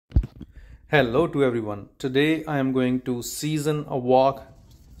Hello to everyone. Today I am going to season a wok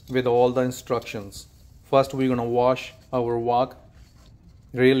with all the instructions. First we're gonna wash our wok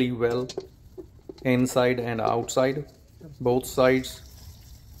really well, inside and outside. Both sides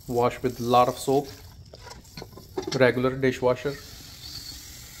wash with a lot of soap, regular dishwasher.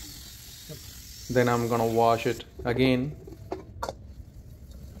 Then I'm gonna wash it again,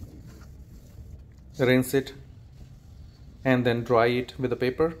 rinse it, and then dry it with a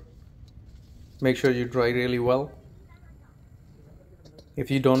paper. Make sure you dry really well.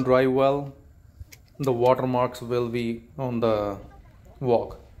 If you don't dry well, the watermarks will be on the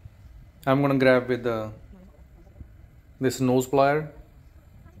wok. I'm gonna grab with this nose plier.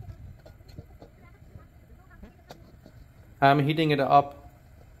 I'm heating it up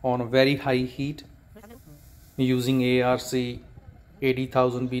on a very high heat using ARC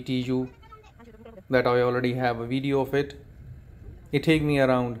 80,000 BTU that I already have a video of it. It takes me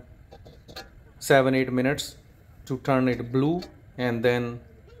around 7-8 minutes to turn it blue, and then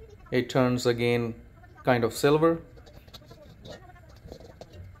it turns again kind of silver.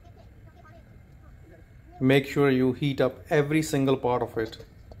 Make sure you heat up every single part of it,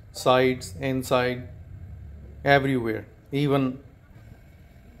 sides, inside, everywhere. Even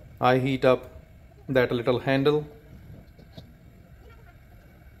I heat up that little handle.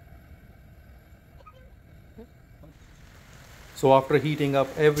 So after heating up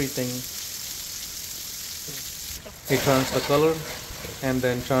everything, it turns the color and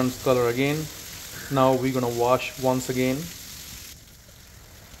then turns color again. Now we're gonna wash once again.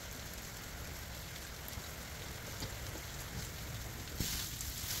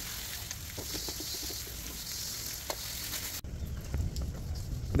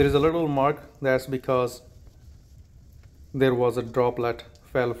 There is a little mark. That's because there was a droplet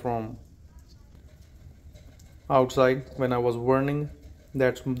fell from outside when I was burning.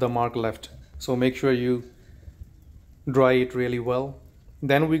 That's the mark left. So make sure you dry it really well.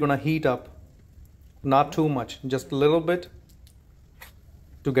 Then we're gonna heat up, not too much, just a little bit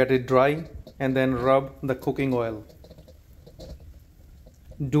to get it dry, and then rub the cooking oil.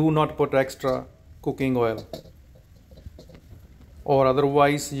 Do not put extra cooking oil, or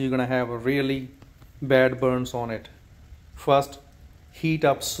otherwise you're gonna have a really bad burns on it. First, heat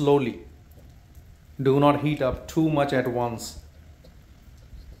up slowly. Do not heat up too much at once.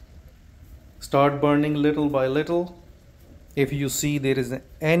 Start burning little by little. If you see there is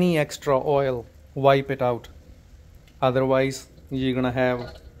any extra oil, wipe it out. Otherwise, you're gonna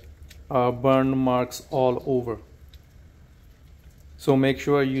have burn marks all over. So make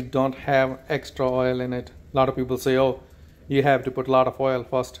sure you don't have extra oil in it. A lot of people say, oh, you have to put a lot of oil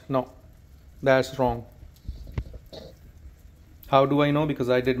first. No, that's wrong. How do I know? Because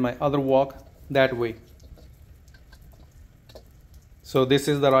I did my other wok that way. So this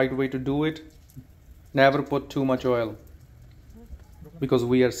is the right way to do it. Never put too much oil, because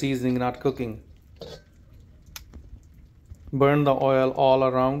we are seasoning, not cooking. Burn the oil all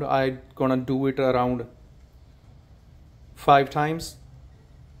around. I'm gonna do it around 5 times.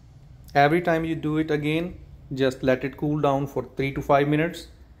 Every time you do it again, just let it cool down for 3 to 5 minutes,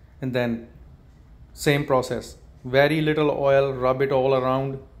 and then same process. Very little oil, rub it all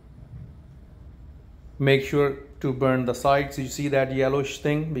around. Make sure to burn the sides. You see that yellowish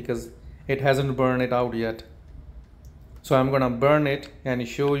thing? Because it hasn't burned it out yet. So I'm gonna burn it and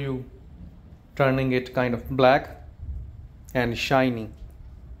show you turning it kind of black and shiny.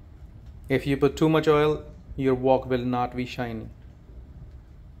 If you put too much oil, your wok will not be shiny.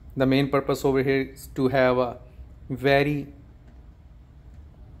 The main purpose over here is to have a very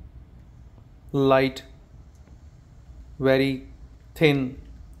light, very thin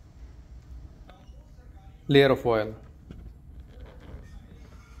layer of oil.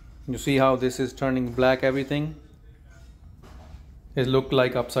 You see how this is turning black, everything? It looked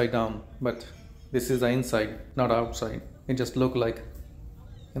like upside down, but this is the inside, not outside. It just looked like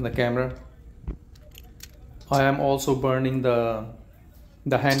in the camera. I am also burning the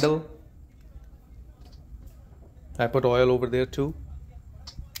handle. I put oil over there too.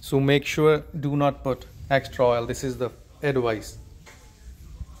 So make sure do not put extra oil. This is the advice.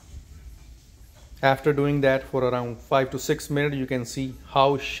 After doing that for around 5 to 6 minutes, you can see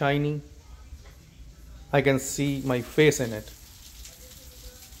how shiny. I can see my face in it.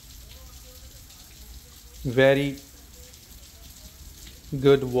 Very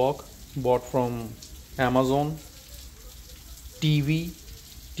good wok, bought from Amazon. TEEWEE.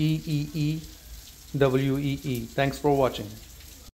 Thanks for watching.